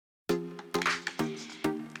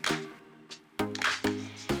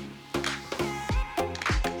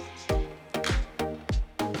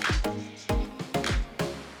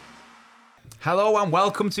Hello and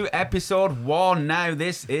welcome to episode 1. Now,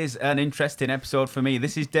 this is an interesting episode for me.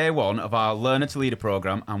 This is day 1 of our Learner to Leader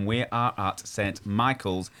programme, and we are at St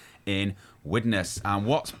Michael's in Widnes. And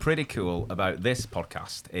what's pretty cool about this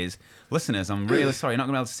podcast is, listeners, I'm really sorry you're not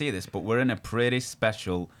going to be able to see this, but we're in a pretty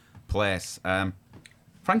special place.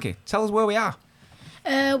 Frankie, tell us where we are.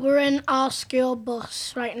 We're in our school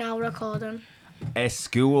bus right now recording. A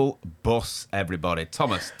school bus, everybody.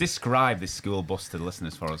 Thomas, describe this school bus to the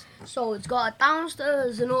listeners for us. So it's got a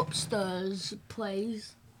downstairs and upstairs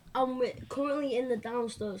place. And we're currently in the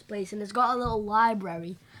downstairs place, and it's got a little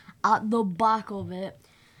library at the back of it.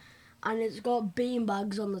 And it's got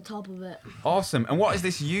beanbags on the top of it. Awesome. And what is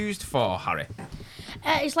this used for, Harry?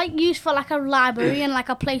 It's like used for like a library and like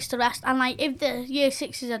a place to rest. And like if the year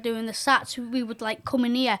sixes are doing the SATs, we would like come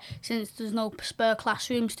in here since there's no spare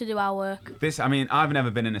classrooms to do our work. I've never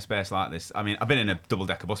been in a space like this. I mean, I've been in a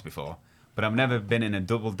double-decker bus before, but I've never been in a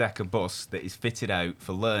double-decker bus that is fitted out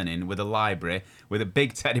for learning, with a library, with a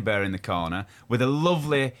big teddy bear in the corner, with a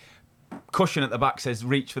lovely cushion at the back says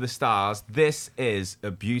reach for the stars. This is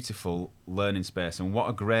a beautiful learning space, and what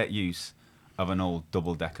a great use of an old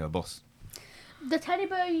double-decker bus. The teddy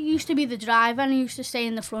bear used to be the driver and he used to stay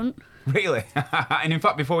in the front. Really? And in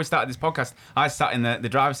fact, before we started this podcast, I sat in the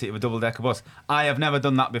driver's seat of a double-decker bus. I have never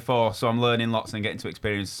done that before, so I'm learning lots and getting to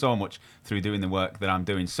experience so much through doing the work that I'm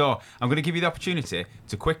doing. So I'm going to give you the opportunity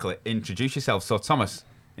to quickly introduce yourself. So Thomas,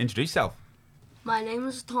 introduce yourself. My name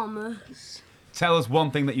is Thomas. Tell us one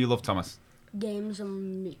thing that you love, Thomas. Games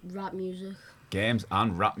and rap music. Games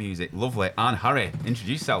and rap music. Lovely. And Harry,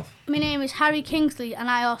 introduce yourself. My name is Harry Kingsley and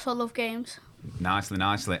I also love games. Nicely,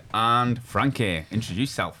 nicely. And Frankie,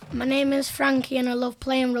 introduce yourself. My name is Frankie and I love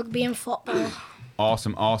playing rugby and football.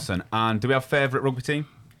 Awesome, awesome. And do we have a favourite rugby team?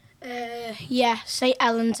 Yeah, St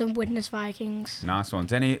Helens and Widnes Vikings. Nice one.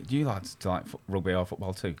 Do you lads like rugby or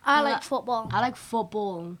football too? I like football. I like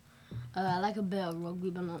football. I like a bit of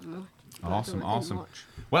rugby, but not much. Awesome, awesome. Much.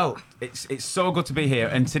 Well, it's so good to be here.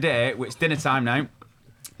 And today, it's dinner time now.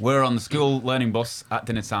 We're on the school learning bus at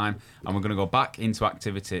dinner time, and we're going to go back into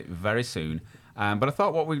activity very soon. But I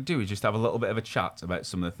thought what we'd do is just have a little bit of a chat about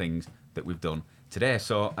some of the things that we've done today.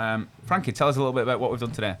 So, Frankie, tell us a little bit about what we've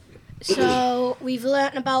done today. So we've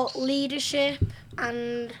learnt about leadership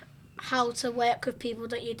and how to work with people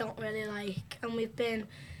that you don't really like. And we've been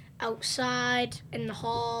outside in the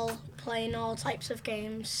hall playing all types of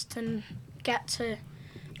games to get to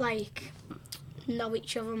like know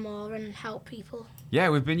each other more and help people. Yeah,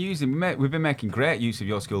 we've been making great use of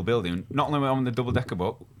your school building. Not only on the double-decker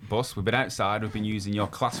bus, we've been outside, we've been using your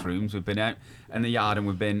classrooms, we've been out in the yard, and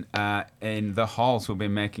we've been in the hall, so we've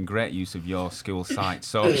been making great use of your school site.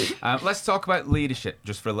 So let's talk about leadership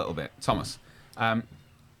just for a little bit. Thomas, what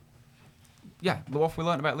have we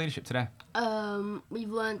learned about leadership today? We've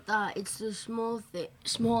learned that it's the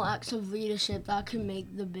small acts of leadership that can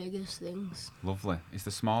make the biggest things. Lovely. It's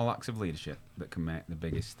the small acts of leadership that can make the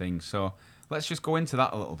biggest things. So let's just go into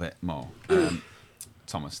that a little bit more.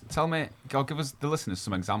 Thomas, give us, the listeners,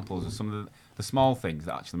 some examples of some of the small things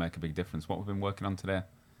that actually make a big difference. What we've been working on today.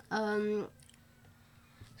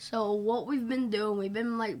 So what we've been doing, we've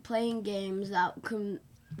been like playing games that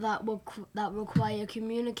require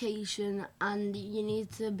communication, and you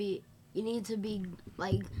need to be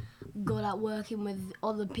like good at working with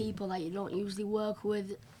other people that you don't usually work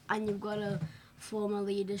with, and you've got to form a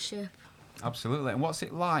leadership. Absolutely. And what's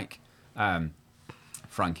it like,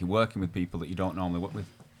 Frankie, working with people that you don't normally work with?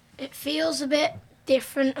 It feels a bit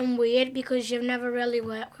different and weird because you've never really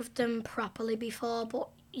worked with them properly before, but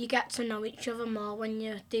you get to know each other more when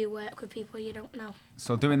you do work with people you don't know.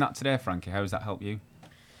 So doing that today, Frankie, how has that helped you?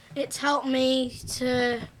 It's helped me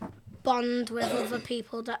to bond with other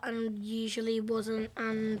people that I usually wasn't,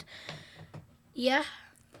 and yeah,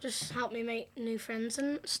 just helped me make new friends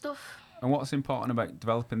and stuff. And what's important about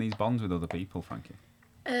developing these bonds with other people, Frankie?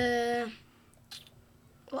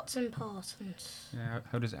 What's important? Yeah,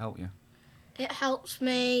 how does it help you? It helps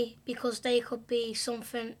me because they could be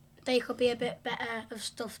a bit better of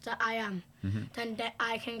stuff that I am. Mm-hmm. Then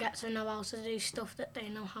I can get to know how to do stuff that they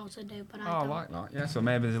know how to do, but I I don't. like that. Yeah, so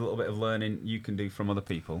maybe there's a little bit of learning you can do from other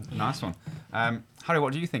people. Yeah. Nice one. Harry,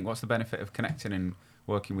 what do you think? What's the benefit of connecting and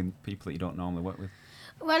working with people that you don't normally work with?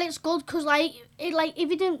 Well, it's good because if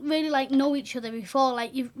you didn't really know each other before,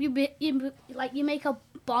 you make a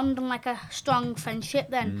bond and a strong friendship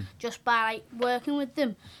then just by working with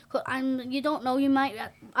them. And you don't know, you might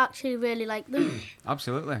actually really like them.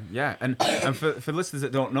 Absolutely, yeah. And for listeners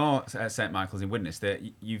that don't know St Michael's in Widnes,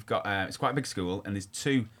 you've got it's quite a big school, and there's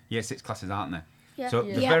 2 Year 6 classes, aren't there? Yeah. So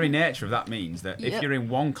the very nature of that means that if you're in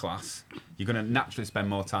one class, you're going to naturally spend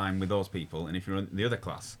more time with those people, and if you're in the other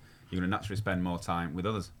class, you're going to naturally spend more time with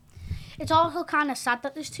others. It's also kind of sad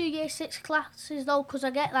that there's 2 year 6 classes though, because I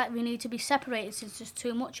get like we need to be separated since there's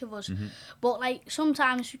too much of us. But like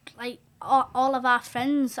sometimes like all of our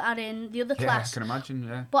friends are in the other class. Yeah, I can imagine.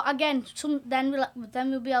 Yeah. But again, then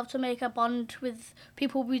we'll be able to make a bond with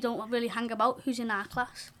people we don't really hang about who's in our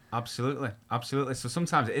class. Absolutely. So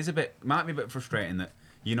sometimes it is might be a bit frustrating that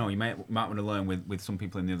you might want to learn with some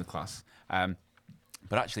people in the other class, but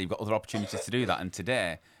actually you've got other opportunities to do that. And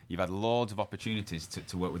today you've had loads of opportunities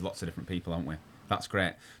to work with lots of different people, haven't we? That's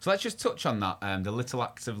great. So let's just touch on that, the little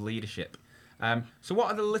acts of leadership. So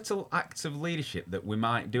what are the little acts of leadership that we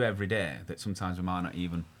might do every day that sometimes we might not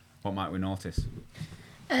even, what might we notice?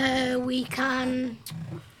 We can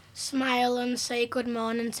smile and say good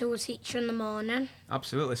morning to a teacher in the morning.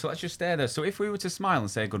 Absolutely. So let's just stay there. So if we were to smile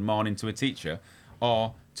and say good morning to a teacher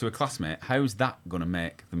or to a classmate, how's that going to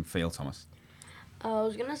make them feel, Thomas? I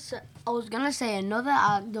was gonna say another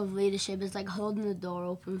act of leadership is like holding the door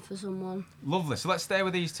open for someone. Lovely. So let's stay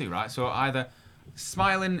with these two, right? So either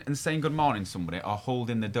smiling and saying good morning to somebody or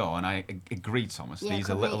holding the door. And I agree, Thomas. Yeah,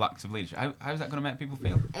 these are little acts of leadership. How's that going to make people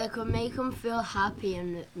feel? It could make them feel happy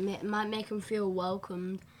and it might make them feel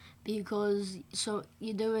welcomed because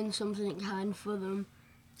you're doing something kind for them.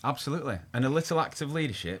 Absolutely. And a little act of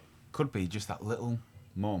leadership could be just that little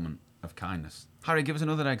moment of kindness. Harry, give us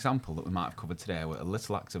another example that we might have covered today with a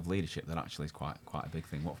little act of leadership that actually is quite a big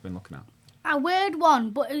thing. What have we been looking at? A weird one,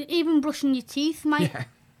 but even brushing your teeth might,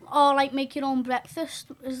 or like make your own breakfast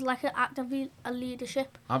is like an act of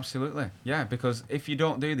leadership. Absolutely, yeah. Because if you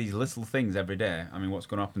don't do these little things every day, I mean, what's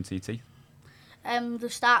going to happen to your teeth? They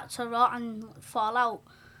start to rot and fall out.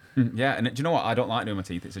 Yeah, and do you know what? I don't like doing my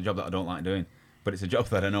teeth. It's a job that I don't like doing, but it's a job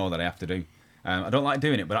that I know that I have to do. I don't like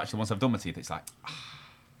doing it, but actually once I've done my teeth, it's like,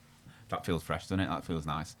 that feels fresh, doesn't it? That feels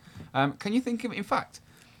nice. Can you think of it? In fact,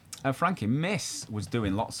 Frankie, Miss was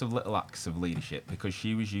doing lots of little acts of leadership because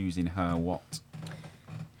she was using her what?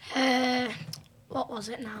 What was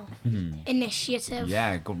it now? Initiative.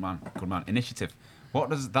 Yeah, good man. Initiative. What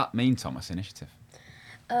does that mean, Thomas? Initiative.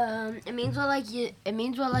 It means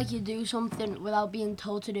you do something without being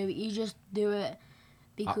told to do it. You just do it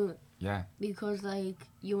because like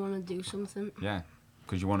you want to do something. Yeah,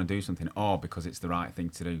 because you want to do something, or because it's the right thing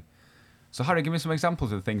to do. So Harry, give me some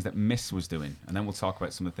examples of the things that Miss was doing, and then we'll talk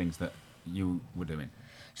about some of the things that you were doing.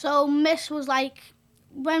 So Miss was like,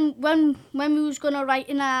 when we was gonna write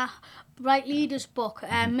in our leaders book,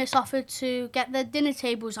 Miss offered to get the dinner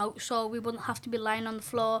tables out so we wouldn't have to be lying on the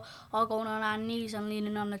floor or going on our knees and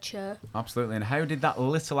leaning on a chair. Absolutely. And how did that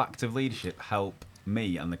little act of leadership help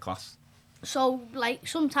me and the class? So like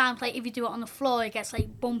sometimes like if you do it on the floor, it gets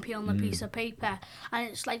like bumpy on the piece of paper, and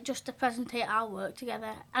it's like just to presentate our work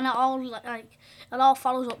together, and it all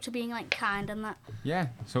follows up to being like kind and that. Yeah.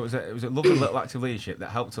 So it was a lovely little act of leadership that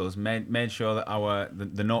helped us, made sure that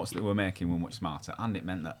the notes that we were making were much smarter, and it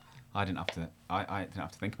meant that I didn't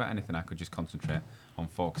have to think about anything. I could just concentrate on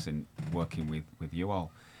focusing, working with you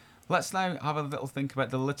all. Let's now have a little think about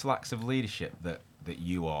the little acts of leadership that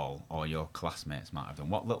you all or your classmates might have done.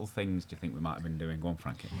 What little things do you think we might have been doing? Go on,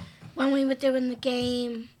 Frankie. When we were doing the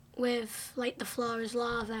game with like the floor is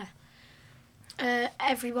lava,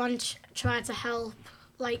 everyone tried to help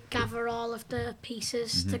like gather all of the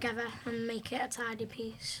pieces together and make it a tidy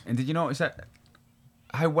piece. And did you notice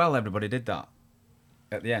how well everybody did that?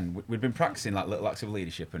 At the end, we'd been practicing like little acts of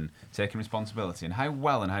leadership and taking responsibility. And how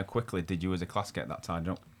well and how quickly did you as a class get that tidied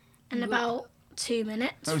up? In about 2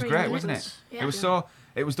 minutes. That was 3 great, minutes. wasn't it? Yeah.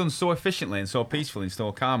 It was done so efficiently and so peacefully and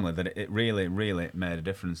so calmly that it really, really made a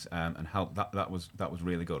difference and helped. That was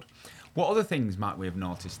really good. What other things might we have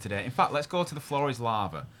noticed today? In fact, let's go to the floor is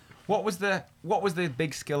lava. What was the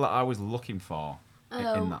big skill that I was looking for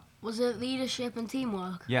in that? Was it leadership and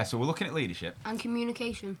teamwork? Yeah, so we're looking at leadership. And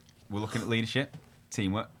communication. We're looking at leadership,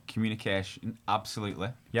 teamwork, communication,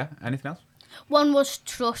 absolutely. Yeah, anything else? One was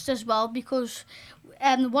trust as well, because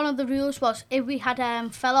one of the rules was if we had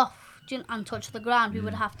fell off and touched the ground, we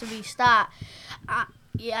would have to restart.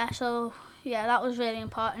 So that was really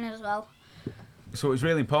important as well. So it was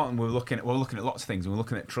really important. We're looking at lots of things, and we're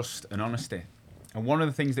looking at trust and honesty. And one of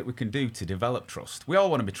the things that we can do to develop trust, we all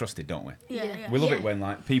want to be trusted, don't we? Yeah. We love it when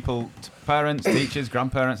like people, parents, teachers,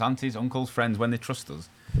 grandparents, aunties, uncles, friends, when they trust us.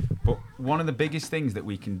 But one of the biggest things that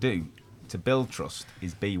we can do to build trust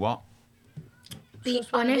is be what? Be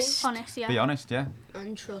honest. Honest, yeah. Be honest, yeah.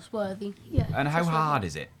 And trustworthy. Yeah. And how hard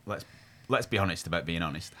is it? Let's be honest about being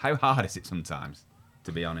honest. How hard is it sometimes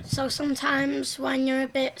to be honest? So sometimes when you're a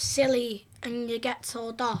bit silly and you get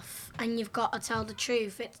told off and you've got to tell the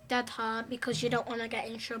truth, it's dead hard because you don't want to get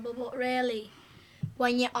in trouble. But really,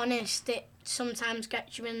 when you're honest, it sometimes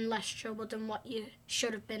gets you in less trouble than what you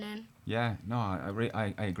should have been in. Yeah, no,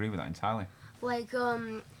 I agree with that entirely. Like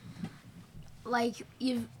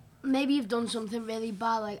you've done something really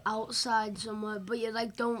bad like outside somewhere, but you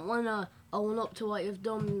like don't wanna own up to what you've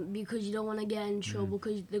done because you don't want to get in trouble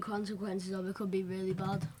because the consequences of it could be really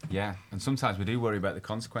bad. Yeah, and sometimes we do worry about the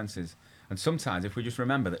consequences. And sometimes if we just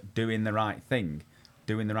remember that doing the right thing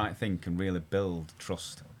can really build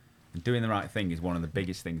trust. And doing the right thing is one of the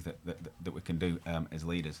biggest things that we can do as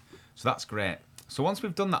leaders. So that's great. So once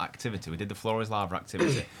we've done that activity, we did the Floor is Lava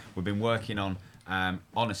activity, we've been working on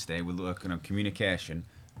honesty, we're working on communication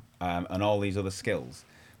and all these other skills.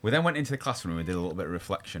 We then went into the classroom and we did a little bit of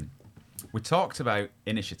reflection. We talked about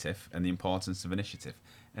initiative and the importance of initiative.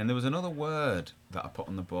 And there was another word that I put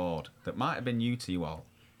on the board that might have been new to you all.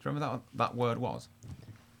 Do you remember that word was?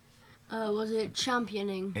 Was it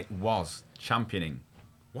championing? It was championing.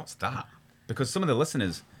 What's that? Because some of the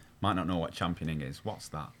listeners might not know what championing is. What's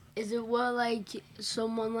that? Is it where like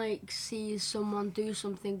someone like sees someone do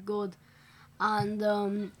something good and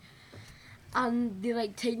they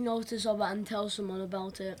like take notice of it and tell someone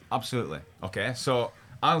about it? Absolutely. Okay, so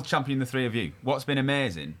I'll champion the three of you. What's been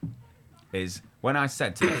amazing is when I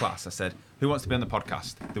said to the class, I said, who wants to be on the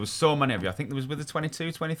podcast? There was so many of you. I think there was with the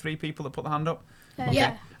 22, 23 people that put their hand up.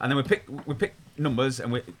 Yeah. And then we picked numbers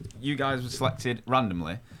and you guys were selected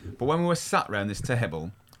randomly. But when we were sat around this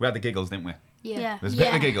table, we had the giggles, didn't we? Yeah. There was a bit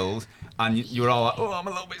of the giggles and you were all like, oh, I'm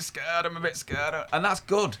a little bit scared, I'm a bit scared. And that's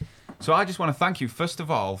good. So I just want to thank you, first of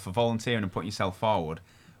all, for volunteering and putting yourself forward.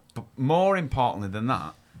 But more importantly than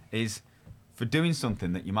that is for doing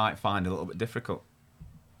something that you might find a little bit difficult.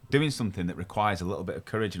 Doing something that requires a little bit of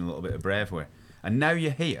courage and a little bit of bravery. And now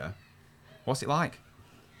you're here, what's it like?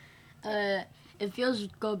 It feels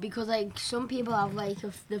good because like some people have like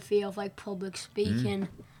the fear of like public speaking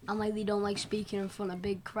and like they don't like speaking in front of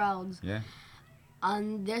big crowds. Yeah.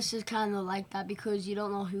 And this is kind of like that because you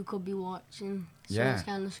don't know who could be watching. So Yeah. it's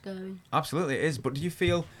kind of scary. Absolutely it is. But do you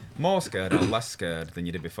feel more scared or less scared than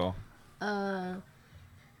you did before?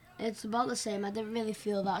 It's about the same. I didn't really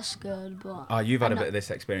feel that scared, but... Oh, you've had a bit of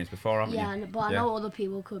this experience before, haven't you? Yeah, but I know other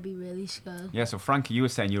people could be really scared. Yeah, so Frankie, you were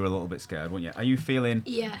saying you were a little bit scared, weren't you? Are you feeling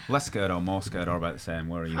Yeah. less scared or more scared or about the same?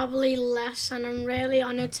 Where are you? Probably less, and I'm really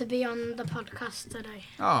honoured to be on the podcast today.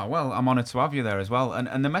 Oh, well, I'm honoured to have you there as well.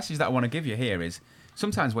 And the message that I want to give you here is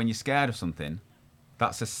sometimes when you're scared of something,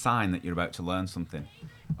 that's a sign that you're about to learn something.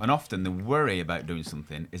 And often the worry about doing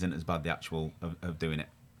something isn't as bad the actual of doing it.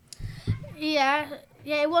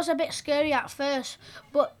 Yeah, it was a bit scary at first,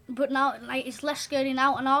 but now like it's less scary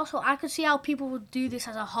now, and also I could see how people would do this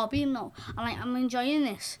as a hobby, you know, and like I'm enjoying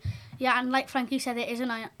this. Yeah, and like Frankie said, it is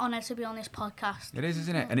an honour to be on this podcast. It is,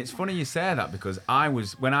 isn't it? And it's funny you say that because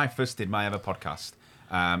when I first did my ever podcast,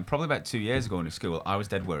 probably about 2 years ago in school, I was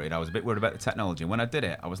dead worried. I was a bit worried about the technology. And when I did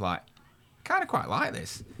it, I was like, kind of quite like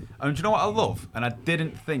this. And do you know what I love? And I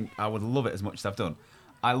didn't think I would love it as much as I've done.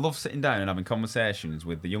 I love sitting down and having conversations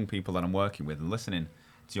with the young people that I'm working with and listening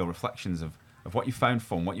to your reflections of what you found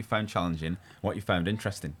fun, what you found challenging, what you found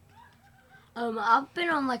interesting. I've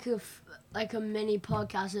been on like a mini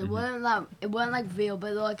podcast. It weren't like real,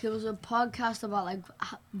 but like it was a podcast about like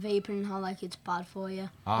vaping and how like it's bad for you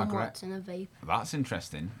and great. what's in a vape. That's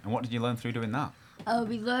interesting. And what did you learn through doing that?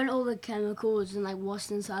 We learned all the chemicals and like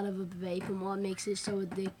what's inside of a vape and what makes it so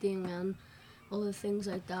addicting and all the things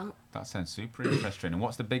like that. That sounds super interesting. And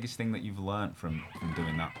what's the biggest thing that you've learned from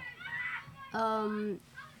doing that?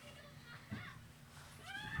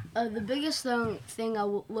 The biggest thing I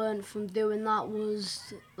learned from doing that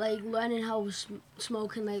was like learning how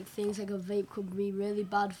smoking like things like a vape could be really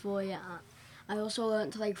bad for you. I also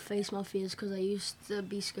learned to like face my fears because I used to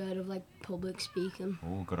be scared of like public speaking.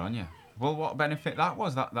 Oh, good on you. Well, what benefit that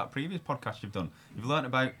was, that previous podcast you've done. You've learned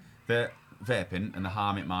about the vaping and the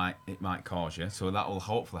harm it might cause you, so that will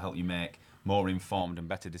hopefully help you make more informed and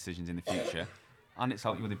better decisions in the future, and it's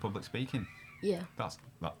helped you with your public speaking. Yeah. That's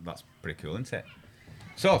pretty cool, isn't it?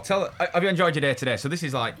 So, have you enjoyed your day today? So this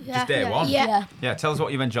is like just day one. Yeah. Yeah, tell us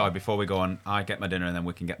what you've enjoyed before we go on. I get my dinner and then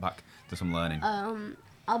we can get back to some learning.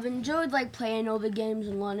 I've enjoyed like playing all the games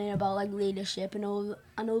and learning about like leadership and all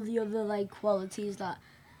the other like qualities that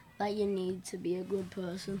you need to be a good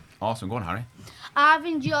person. Awesome, go on, Harry. I've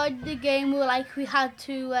enjoyed the game where like we had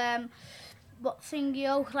to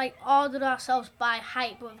order ourselves by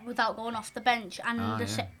height but without going off the bench, and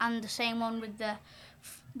and the same one with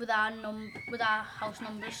our house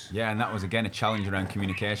numbers. Yeah, and that was again a challenge around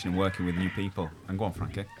communication and working with new people. And go on,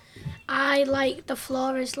 Frankie. I like the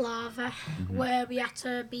Floor is Lava, where we had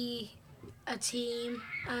to be a team,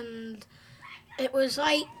 and it was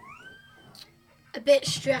like A bit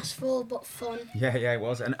stressful but fun. Yeah, it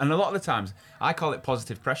was. And a lot of the times, I call it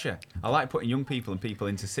positive pressure. I like putting young people and people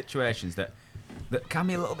into situations that can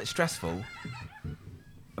be a little bit stressful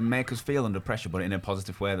and make us feel under pressure, but in a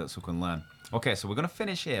positive way that so we can learn. Okay, so we're going to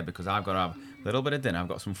finish here because I've got to have a little bit of dinner. I've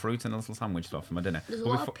got some fruit and a little sandwich stuff for my dinner. There's a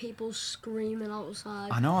lot of people screaming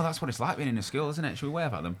outside. I know, that's what it's like being in a school, isn't it? Should we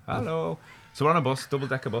wave at them? Hello. So we're on a bus,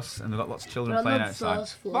 double-decker bus, and we've got lots of children playing outside.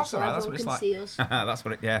 First floor, That's so all right, that's what everyone it's can like. see us. That's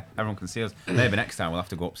what everyone can see us. Maybe next time we'll have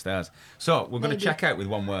to go upstairs. So we're going to check out with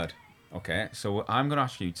one word. Okay, so I'm going to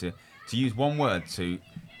ask you to use one word to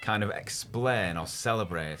kind of explain or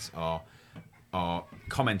celebrate or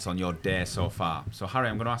comment on your day so far. So Harry,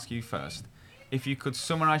 I'm going to ask you first. If you could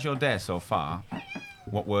summarise your day so far,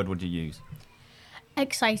 what word would you use?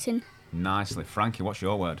 Exciting. Nicely. Frankie, what's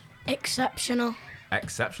your word? Exceptional.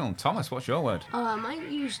 Exceptional. Thomas, what's your word? I might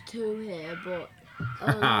use 2 here, but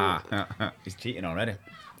He's cheating already.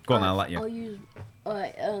 Go on, I'll let you. I'll use.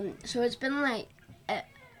 Alright. So it's been like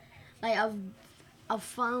I've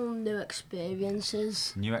found new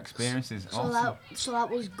experiences. New experiences. So Awesome. that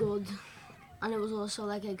was good, and it was also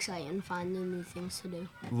like exciting finding new things to do.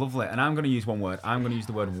 Lovely. And I'm going to use one word. I'm going to use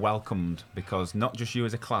the word welcomed, because not just you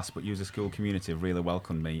as a class, but you as a school community have really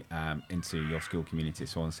welcomed me into your school community.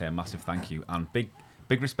 So I want to say a massive thank you and big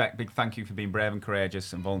respect, big thank you for being brave and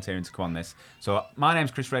courageous and volunteering to come on this. So my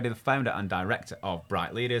name's Chris Reddy, the founder and director of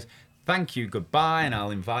Bright Leaders. Thank you, goodbye, and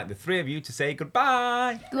I'll invite the 3 of you to say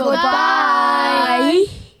goodbye. Goodbye.